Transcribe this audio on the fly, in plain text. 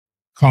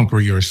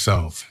Conquer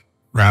yourself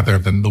rather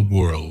than the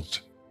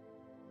world.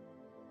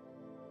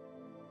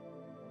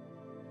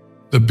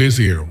 The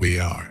busier we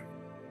are,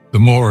 the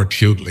more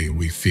acutely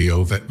we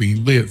feel that we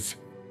live,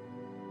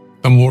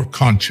 the more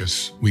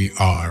conscious we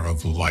are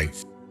of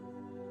life.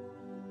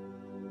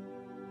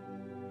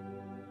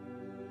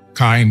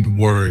 Kind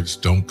words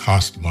don't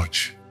cost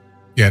much,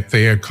 yet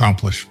they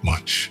accomplish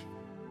much.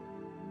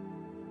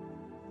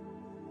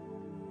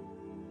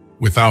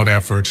 Without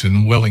effort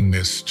and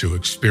willingness to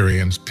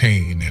experience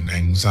pain and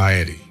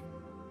anxiety,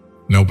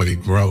 nobody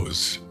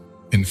grows.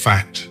 In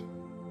fact,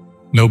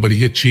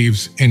 nobody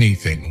achieves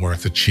anything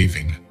worth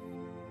achieving.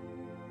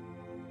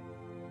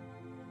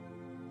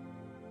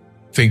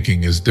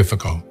 Thinking is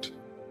difficult.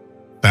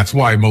 That's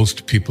why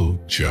most people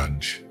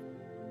judge.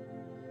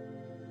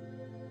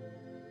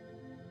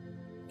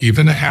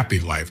 Even a happy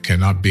life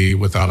cannot be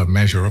without a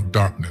measure of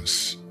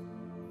darkness,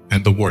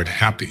 and the word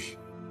happy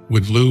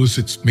would lose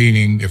its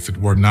meaning if it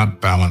were not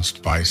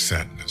balanced by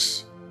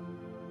sadness.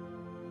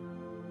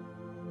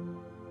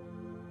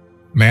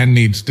 Man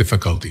needs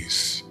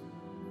difficulties.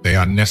 They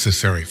are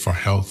necessary for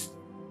health.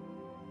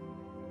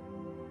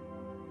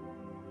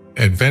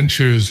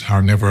 Adventures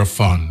are never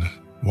fun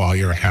while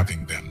you're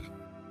having them.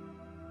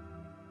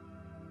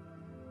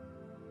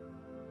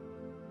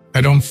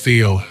 I don't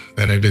feel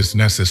that it is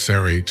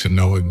necessary to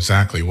know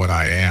exactly what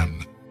I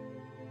am.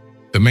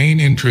 The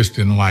main interest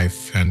in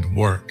life and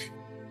work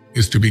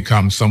is to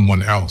become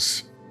someone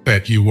else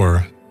that you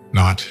were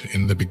not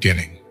in the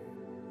beginning.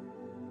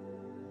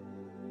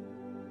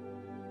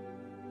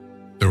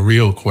 The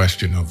real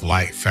question of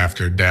life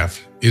after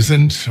death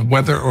isn't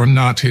whether or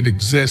not it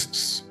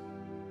exists,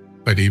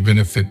 but even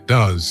if it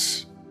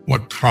does,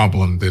 what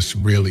problem this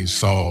really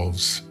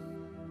solves.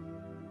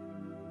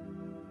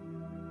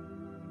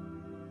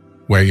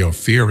 Where your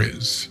fear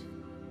is,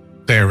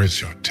 there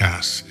is your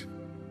task.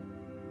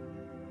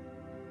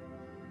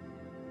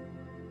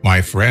 My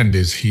friend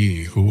is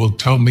he who will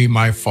tell me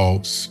my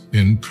faults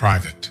in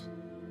private.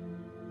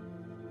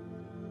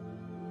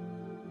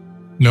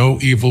 No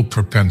evil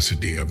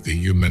propensity of the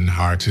human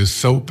heart is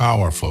so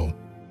powerful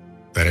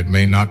that it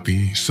may not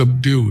be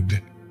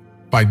subdued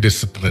by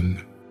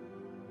discipline.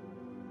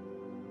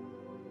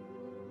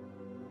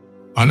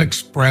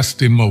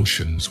 Unexpressed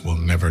emotions will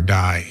never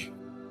die.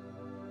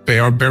 They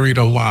are buried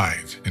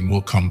alive and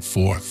will come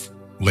forth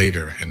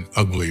later in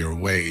uglier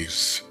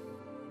ways.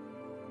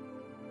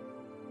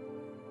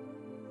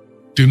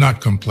 Do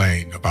not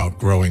complain about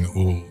growing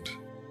old.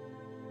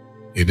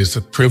 It is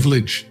a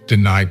privilege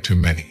denied to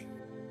many.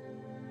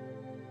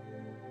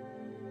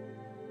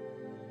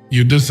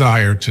 You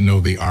desire to know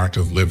the art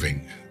of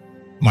living,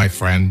 my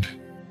friend.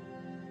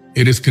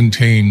 It is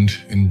contained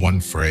in one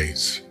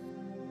phrase.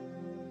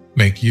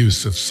 Make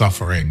use of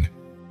suffering.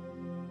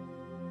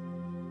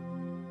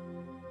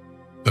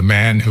 The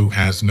man who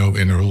has no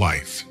inner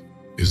life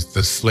is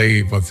the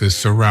slave of his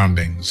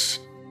surroundings.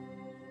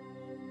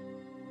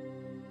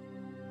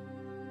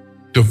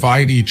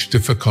 Divide each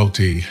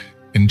difficulty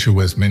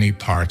into as many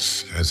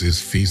parts as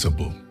is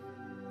feasible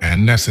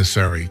and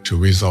necessary to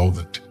resolve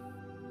it.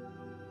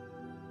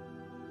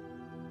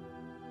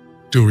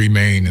 To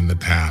remain in the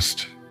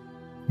past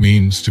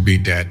means to be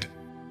dead.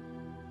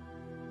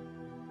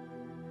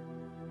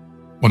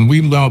 When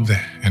we love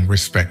and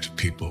respect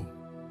people,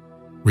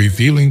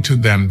 revealing to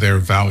them their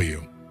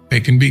value, they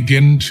can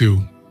begin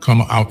to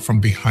come out from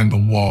behind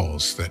the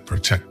walls that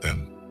protect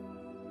them.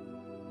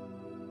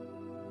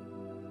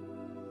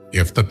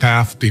 If the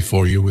path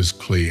before you is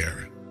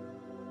clear,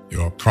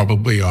 you're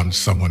probably on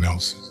someone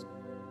else's.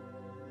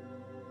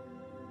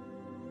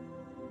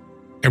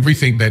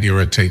 Everything that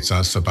irritates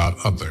us about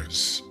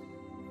others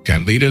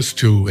can lead us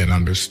to an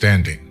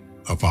understanding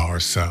of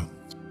ourselves.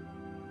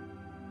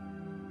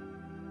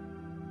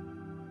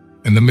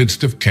 In the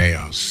midst of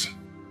chaos,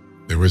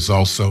 there is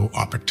also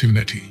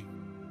opportunity.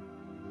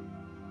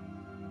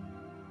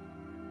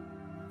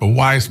 A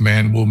wise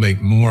man will make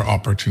more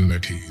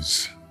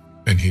opportunities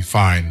than he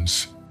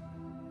finds.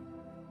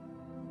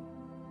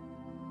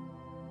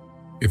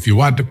 If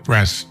you are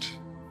depressed,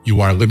 you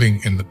are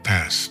living in the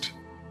past.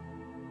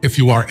 If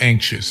you are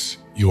anxious,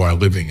 you are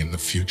living in the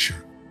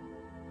future.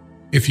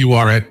 If you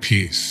are at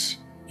peace,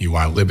 you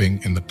are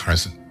living in the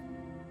present.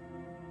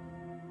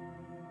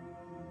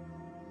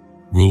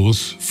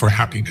 Rules for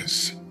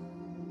happiness.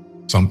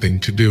 Something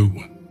to do,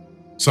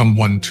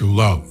 someone to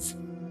love,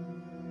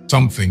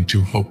 something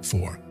to hope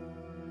for.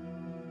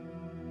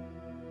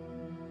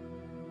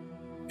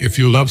 If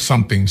you love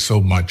something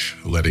so much,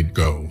 let it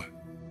go.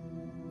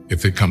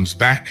 If it comes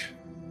back,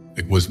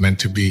 it was meant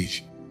to be.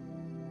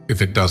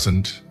 If it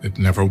doesn't, it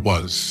never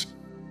was.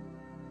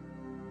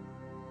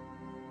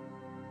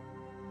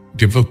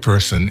 Give a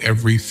person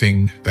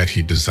everything that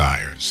he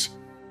desires,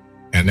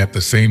 and at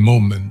the same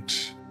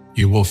moment,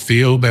 you will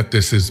feel that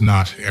this is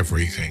not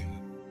everything.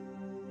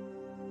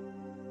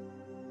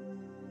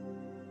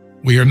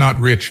 We are not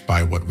rich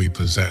by what we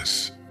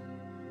possess,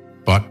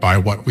 but by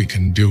what we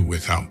can do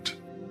without.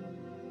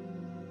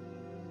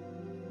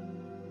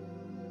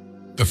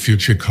 The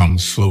future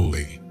comes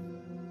slowly.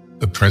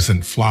 The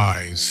present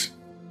flies.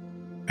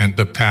 and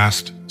the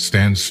past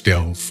stands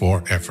still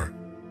forever.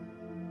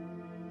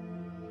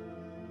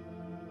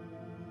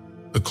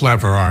 The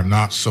clever are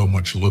not so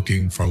much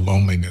looking for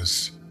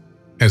loneliness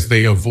as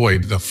they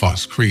avoid the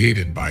fuss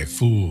created by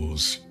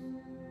fools.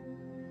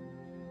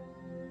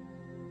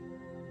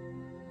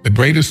 The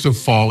greatest of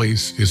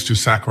follies is to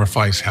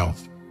sacrifice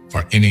health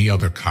for any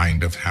other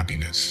kind of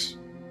happiness.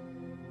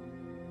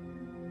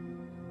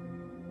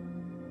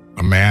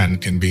 A man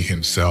can be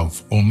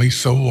himself only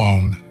so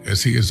long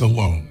as he is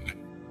alone,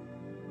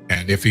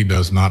 and if he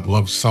does not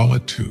love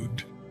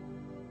solitude,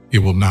 he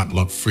will not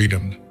love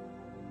freedom,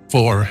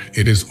 for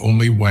it is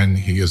only when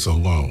he is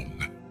alone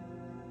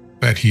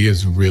that he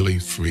is really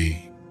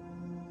free.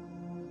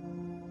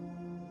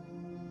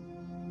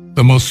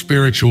 The most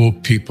spiritual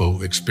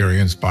people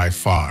experience by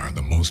far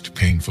the most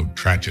painful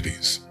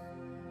tragedies,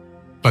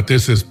 but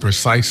this is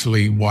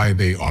precisely why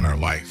they honor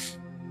life,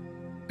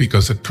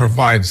 because it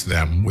provides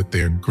them with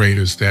their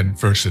greatest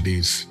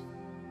adversities.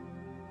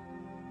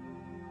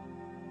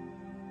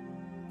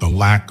 The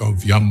lack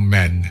of young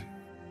men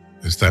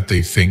is that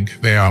they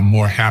think they are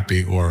more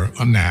happy or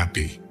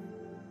unhappy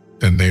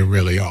than they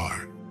really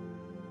are.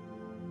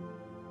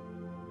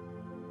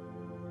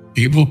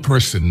 Evil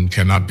person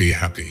cannot be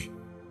happy,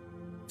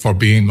 for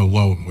being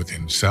alone with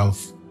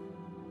himself,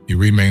 he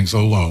remains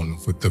alone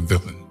with the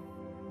villain.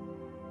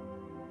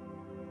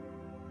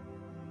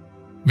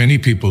 Many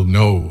people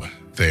know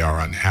they are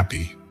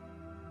unhappy,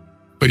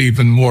 but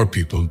even more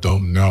people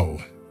don't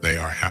know they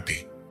are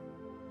happy.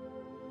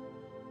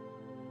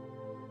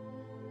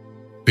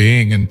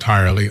 Being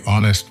entirely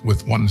honest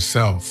with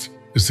oneself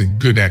is a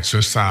good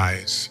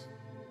exercise.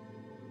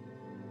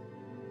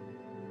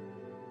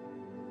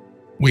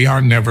 We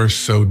are never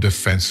so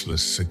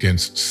defenseless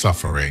against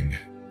suffering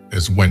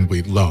as when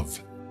we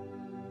love.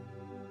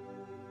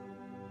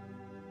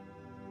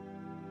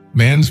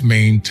 Man's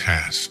main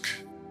task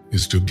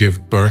is to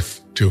give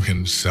birth to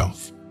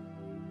himself.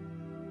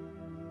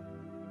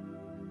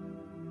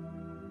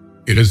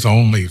 It is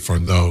only for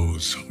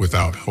those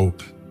without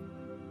hope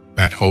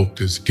that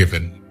hope is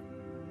given.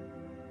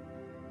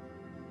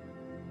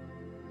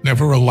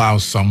 Never allow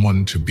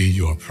someone to be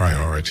your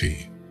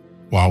priority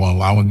while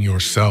allowing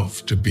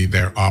yourself to be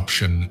their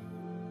option.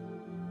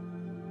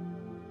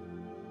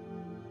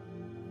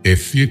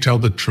 If you tell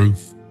the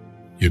truth,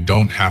 you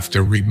don't have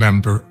to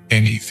remember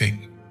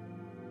anything.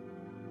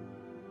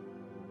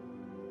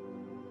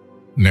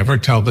 Never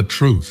tell the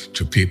truth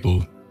to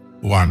people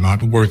who are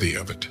not worthy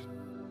of it.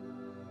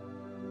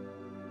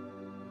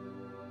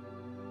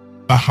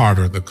 The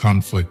harder the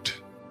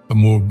conflict, the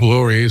more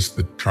glorious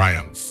the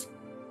triumph.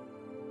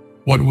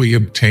 What we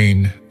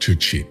obtain too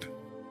cheap,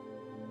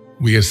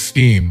 we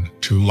esteem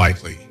too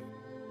lightly.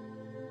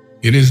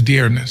 It is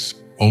dearness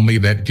only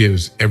that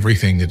gives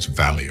everything its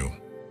value.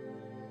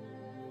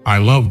 I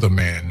love the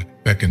man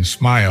that can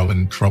smile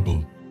in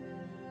trouble,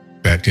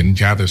 that can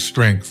gather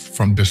strength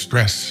from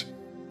distress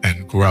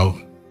and grow.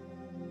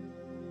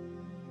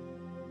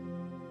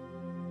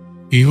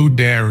 He who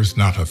dares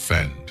not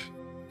offend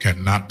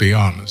cannot be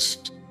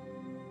honest.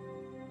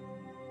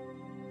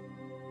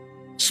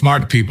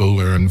 Smart people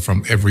learn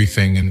from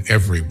everything and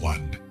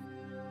everyone.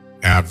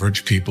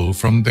 Average people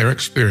from their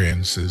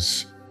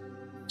experiences.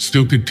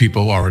 Stupid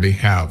people already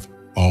have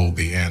all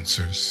the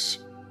answers.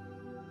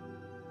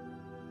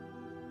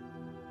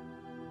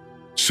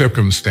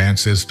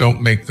 Circumstances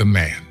don't make the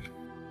man.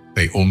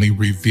 They only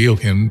reveal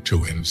him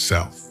to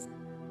himself.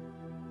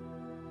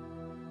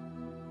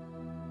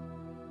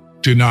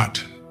 Do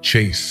not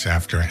chase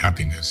after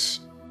happiness.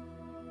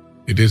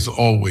 It is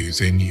always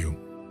in you.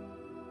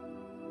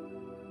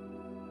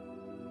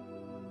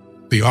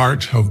 The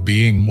art of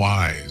being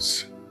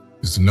wise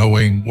is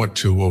knowing what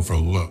to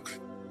overlook.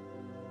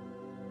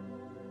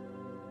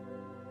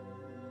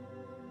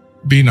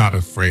 Be not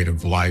afraid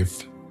of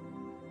life.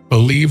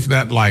 Believe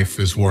that life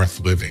is worth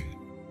living,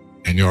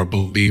 and your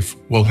belief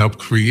will help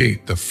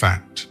create the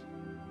fact.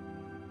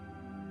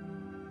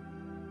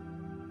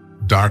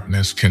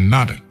 Darkness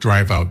cannot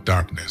drive out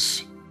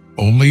darkness.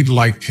 Only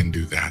light can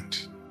do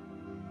that.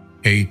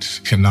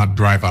 Hate cannot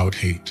drive out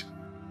hate.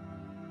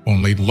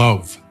 Only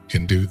love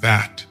can do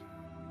that.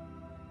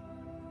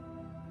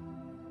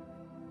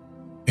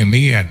 In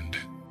the end,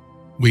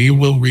 we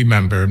will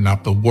remember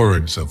not the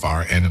words of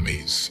our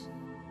enemies,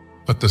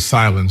 but the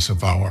silence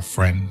of our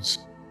friends.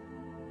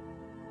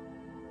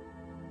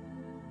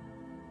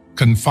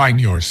 Confine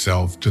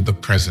yourself to the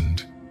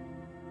present.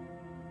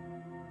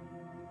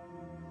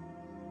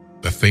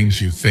 The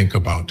things you think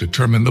about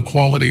determine the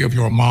quality of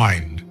your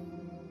mind.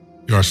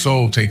 Your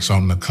soul takes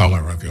on the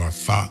color of your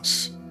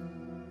thoughts.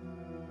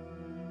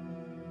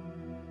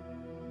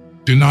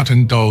 Do not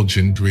indulge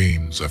in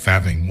dreams of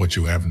having what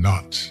you have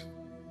not,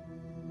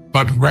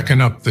 but reckon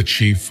up the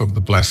chief of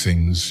the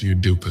blessings you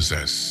do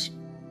possess,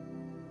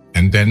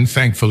 and then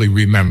thankfully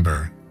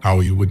remember how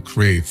you would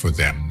crave for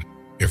them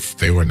if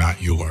they were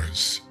not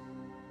yours.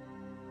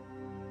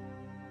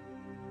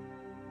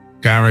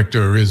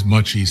 Character is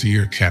much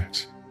easier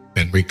kept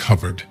than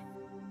recovered.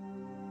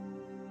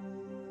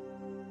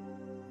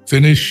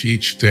 Finish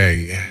each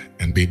day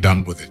and be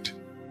done with it.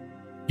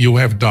 You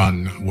have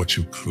done what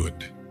you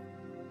could.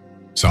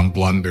 Some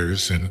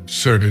blunders and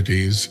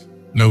absurdities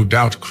no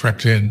doubt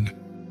crept in.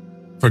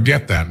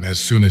 Forget them as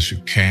soon as you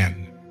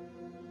can.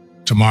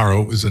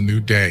 Tomorrow is a new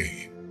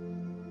day.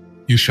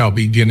 You shall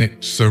begin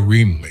it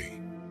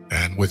serenely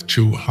and with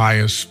too high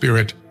a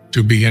spirit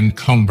to be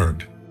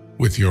encumbered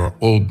with your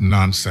old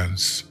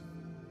nonsense.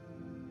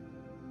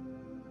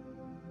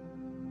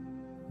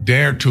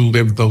 Dare to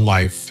live the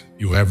life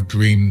you have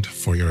dreamed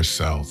for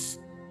yourself.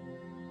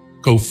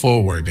 Go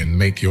forward and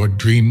make your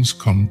dreams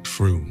come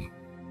true.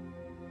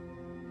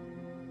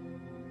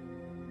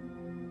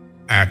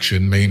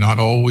 Action may not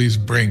always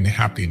bring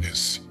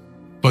happiness,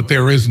 but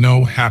there is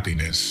no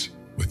happiness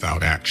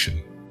without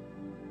action.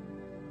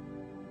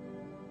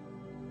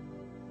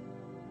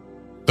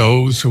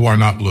 Those who are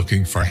not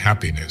looking for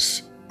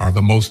happiness are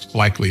the most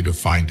likely to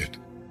find it,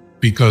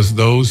 because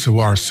those who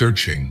are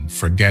searching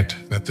forget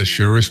that the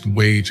surest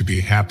way to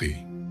be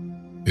happy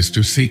is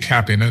to seek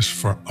happiness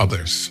for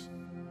others.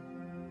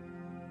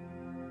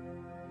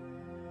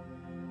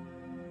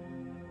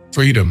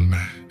 Freedom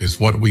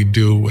is what we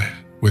do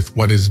with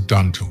what is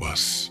done to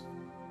us.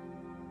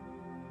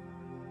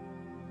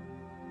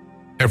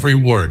 Every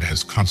word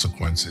has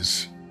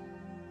consequences,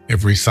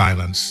 every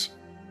silence,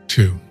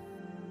 too.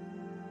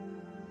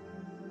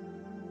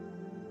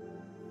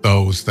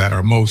 Those that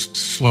are most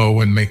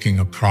slow in making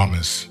a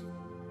promise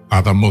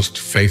are the most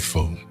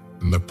faithful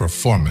in the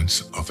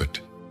performance of it.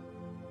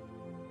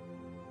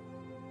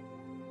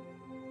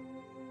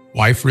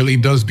 Life really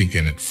does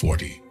begin at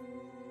 40.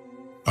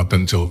 Up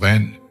until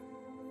then,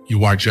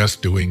 you are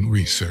just doing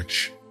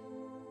research.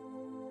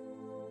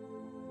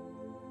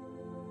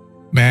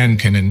 Man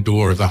can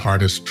endure the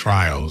hardest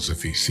trials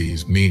if he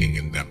sees meaning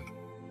in them.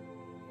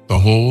 The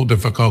whole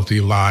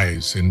difficulty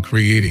lies in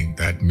creating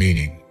that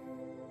meaning.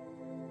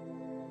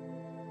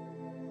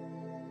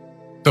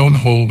 Don't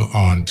hold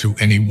on to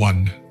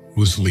anyone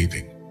who's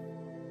leaving.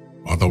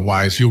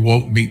 Otherwise, you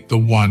won't meet the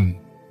one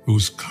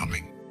who's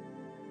coming.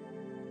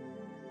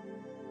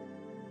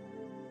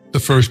 The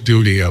first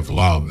duty of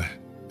love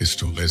is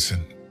to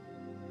listen.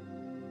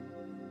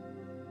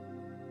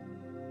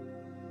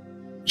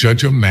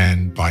 Judge a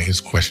man by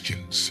his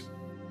questions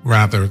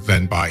rather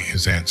than by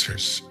his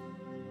answers.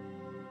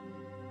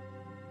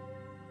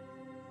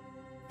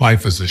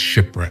 Life is a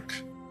shipwreck,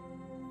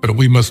 but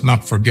we must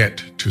not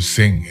forget to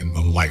sing in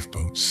the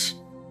lifeboats.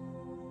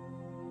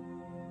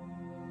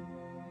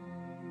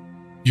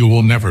 You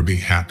will never be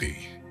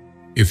happy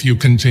if you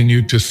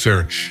continue to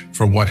search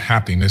for what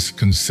happiness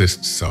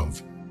consists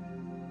of.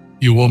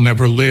 You will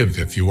never live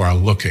if you are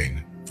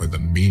looking for the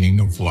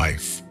meaning of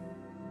life.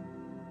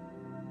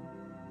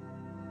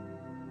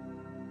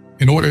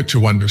 In order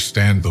to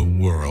understand the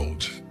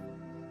world,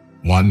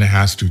 one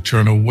has to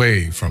turn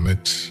away from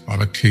it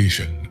on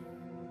occasion.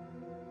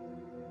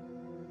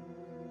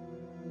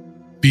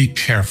 Be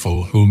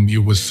careful whom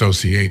you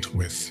associate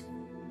with.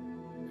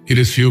 It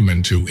is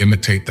human to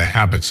imitate the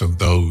habits of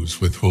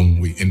those with whom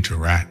we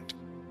interact.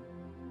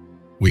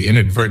 We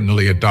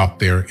inadvertently adopt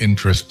their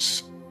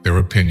interests, their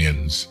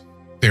opinions,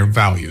 their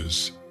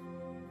values,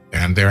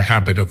 and their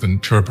habit of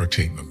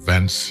interpreting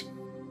events.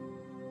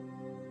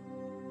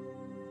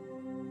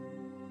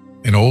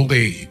 In old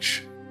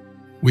age,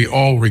 we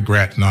all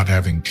regret not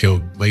having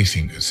killed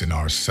laziness in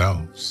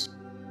ourselves.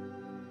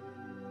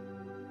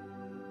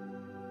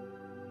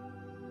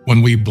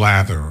 When we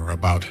blather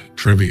about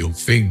trivial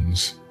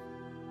things,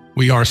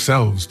 we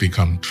ourselves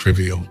become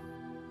trivial,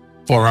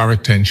 for our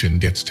attention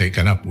gets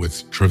taken up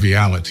with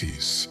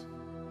trivialities.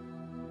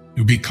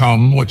 You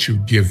become what you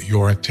give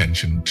your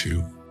attention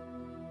to.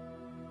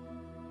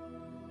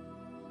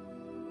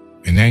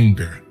 In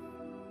anger,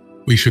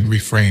 we should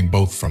refrain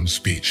both from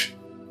speech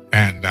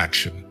and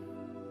action.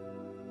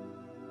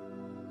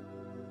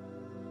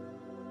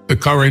 The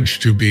courage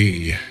to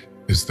be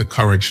is the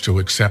courage to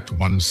accept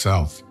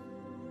oneself,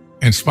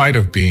 in spite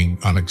of being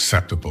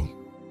unacceptable.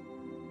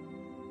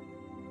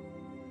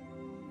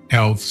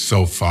 Health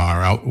so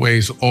far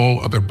outweighs all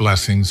other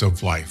blessings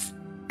of life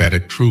that a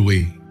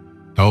truly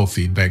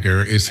healthy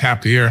beggar is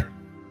happier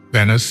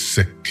than a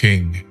sick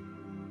king.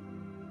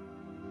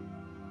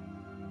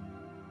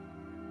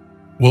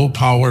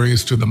 Willpower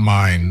is to the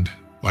mind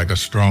like a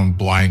strong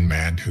blind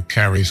man who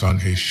carries on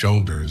his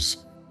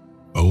shoulders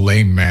a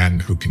lame man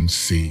who can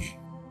see.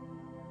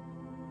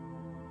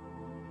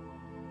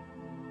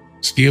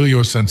 Steel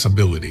your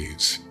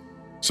sensibilities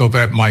so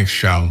that life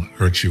shall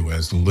hurt you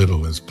as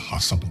little as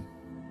possible.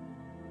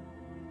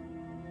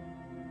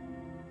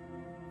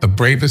 The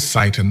bravest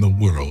sight in the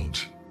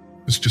world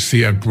is to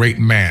see a great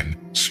man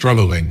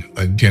struggling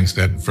against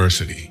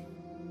adversity.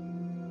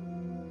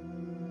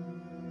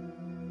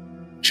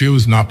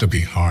 Choose not to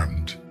be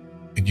harmed,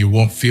 and you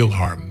won't feel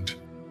harmed.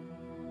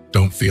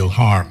 Don't feel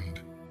harmed,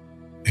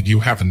 and you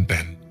haven't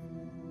been.